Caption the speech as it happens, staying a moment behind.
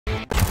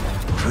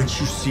Can't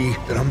you see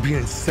that I'm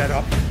being set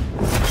up?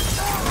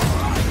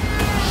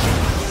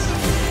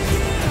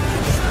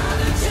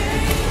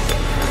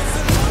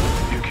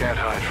 You can't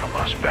hide from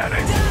us,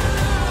 Batty.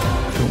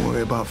 Don't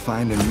worry about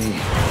finding me.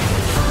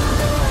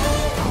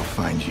 I'll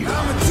find you.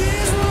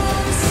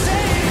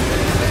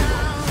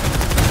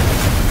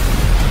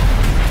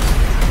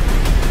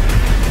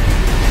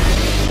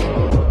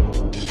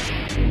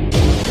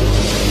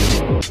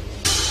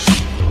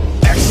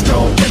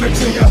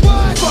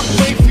 Fuck,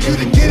 wait for you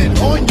to get it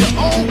on your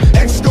own.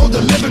 X go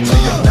deliver to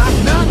you. Knock,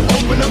 knock,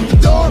 open up the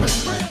door.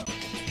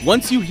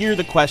 Once you hear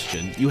the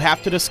question, you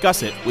have to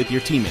discuss it with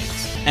your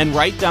teammates and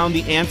write down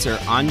the answer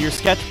on your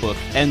sketchbook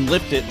and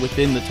lift it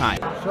within the time.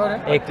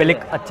 एक click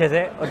अच्छे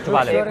से और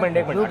छुपा ले। एक minute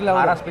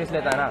सारा space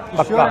लेता है ना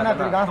पक्का है ना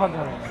तेरी गांठ फाड़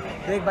दूंगा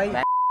देख भाई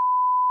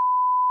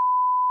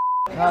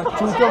हां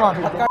चूचो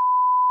माफी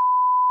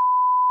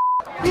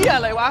येอ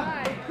ะไรวะ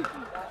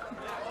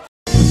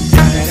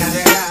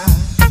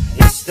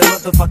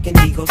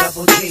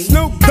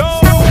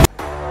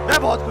मैं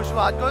बहुत खुश हूँ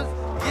आज बिकॉज़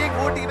ये एक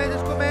वो टीम है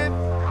जिसको मैं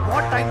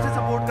बहुत टाइम से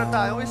सपोर्ट करता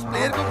आया हूँ इस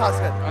प्लेयर को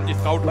खासकर।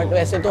 बट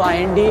वैसे तो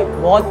आईएनडी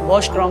बहुत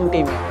स्ट्रांग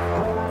टीम है,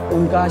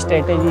 उनका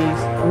स्ट्रेटेजीज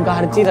उनका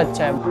हर चीज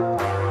अच्छा है।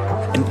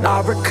 And I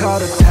recall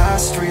the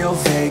past real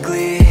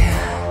vaguely.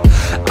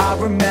 I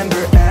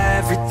remember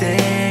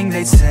everything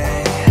they'd say.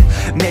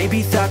 Maybe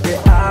thought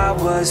that I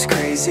was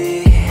crazy,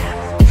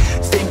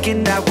 thinking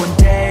that one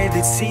day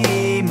they'd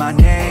see my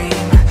name.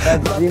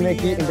 Dream है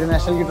कि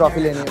international की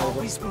trophy लेनी है।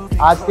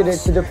 आज के डेट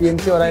पे जो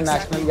पीएमसी हो रहा है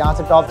नेशनल, यहाँ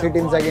से टॉप 3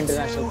 टीम्स आएगी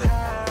इंटरनेशनल पे।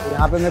 तो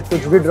यहाँ पे मैं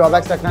कुछ भी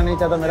ड्रॉबैक्स रखना नहीं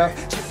चाहता, मेरा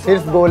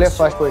सिर्फ गोल है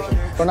फर्स्ट पोजीशन।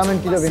 टूर्नामेंट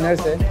की जो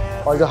विनर्स है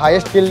और जो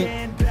हाईएस्ट किल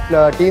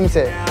टीम्स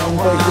है,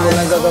 उनको एक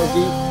बोलना चाहता हूँ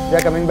कि they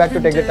are coming back to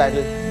take the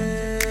title.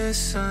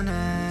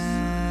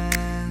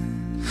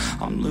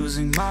 I'm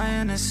losing my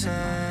innocence,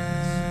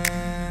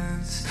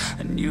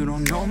 and you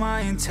don't know my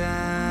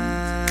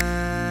intent.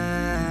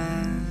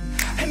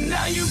 And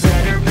now you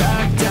better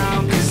back down,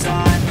 'cause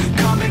I'm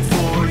coming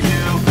for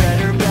you.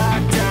 Better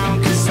back down,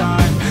 'cause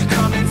I'm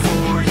coming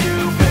for you.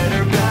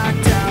 Better back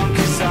down,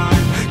 'cause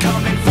I'm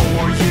coming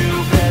for you.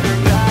 Better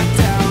back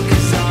down,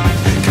 'cause I'm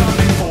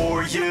coming for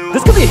you.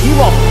 This could be a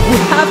heat-up. We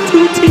have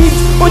 2 teams,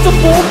 but it's a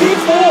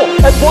 4v4,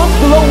 and one's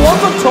below,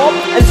 one's on top,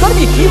 and it's gonna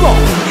be a heat-up.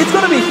 It's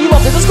gonna be a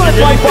heat-up. They're just gonna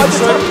drive by the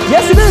turret.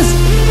 Yes, it is.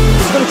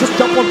 He's gonna just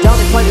jump on down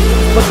and try to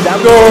push down.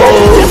 No.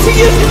 Yes, he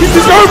is.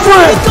 He's going for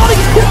it.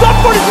 He's got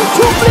for it. He's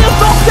 2 players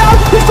knocked down.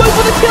 He's going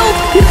for the kill.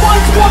 He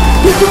finds one.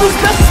 He's doing his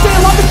best to stay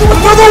alive. He's doing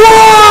another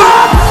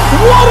one.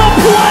 What a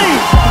play!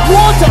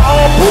 What a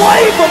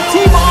play from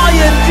Team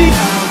IND.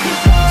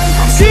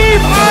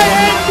 Team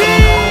IND.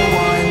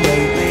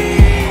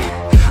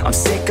 I'm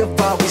sick of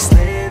always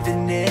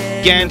living in.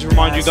 Again, to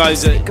remind you guys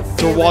that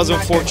there was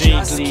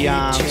unfortunately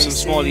some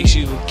small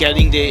issues with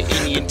getting the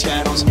Indian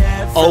teams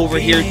over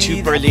here to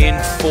Berlin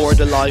for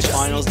the live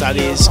finals. That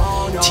is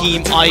Team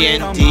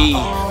IND.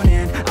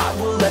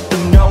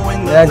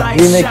 मेरा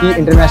dream है कि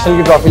international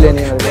की trophy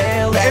लेनी है मेरे को।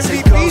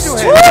 MVP जो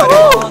है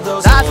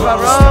that's my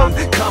bro.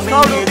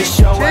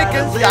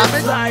 Chickens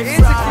damage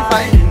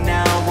 865.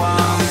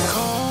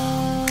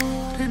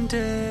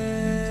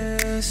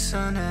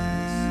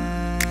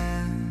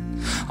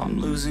 I'm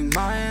losing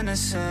my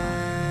innocence,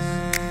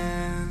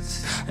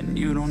 and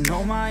you don't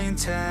know my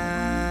intent.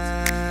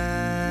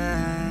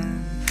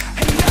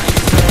 And now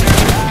you better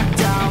back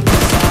down,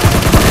 'cause I'm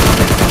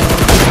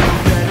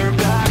better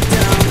back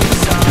down,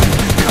 'cause I'm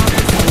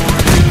coming for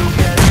you.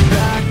 Better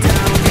back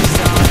down, 'cause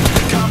I'm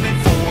coming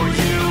for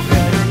you.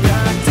 Better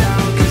back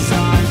down, 'cause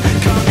I'm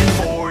coming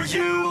for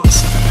you.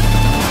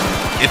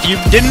 If you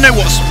didn't know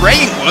what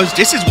spraying was,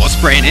 this is what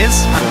spraying is.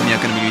 Army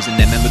are going to be using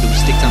their member that was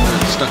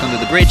stuck under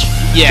the bridge.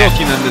 Yeah. So a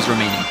few members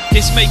remaining.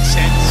 This makes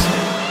sense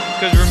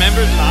because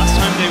remember last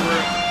time they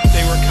were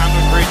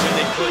Camden Bridge and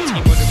they put a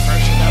team under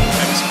pressure. That was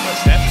every single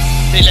step.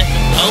 They let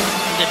them go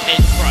and they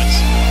paid the price.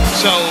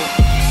 So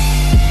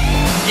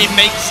it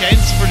makes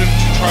sense for them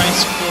to try and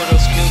secure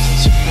those skills and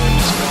secure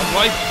the squad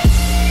wipe,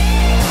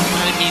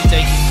 and it means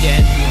they can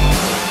get beyond.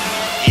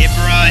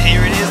 Ibra,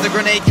 here it is, the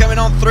grenade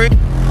coming on through.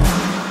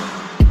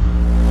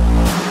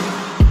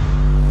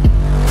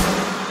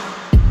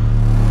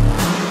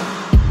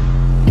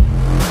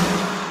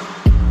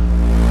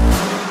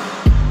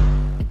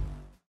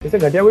 इसे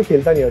घटिया कोई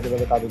खेलता नहीं है, मैं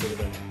बता दूं तुझे।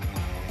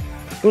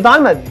 तू उतार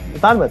मत।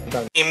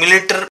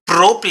 Emulator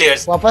Pro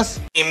players. वापस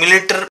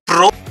Emulator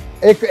Pro.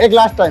 एक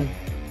last time.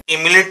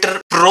 Emulator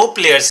Pro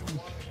players.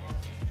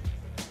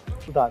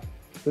 उतार।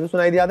 तुझे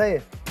सुनाई दिया था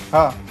ये?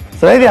 हाँ।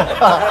 सुनाई दिया?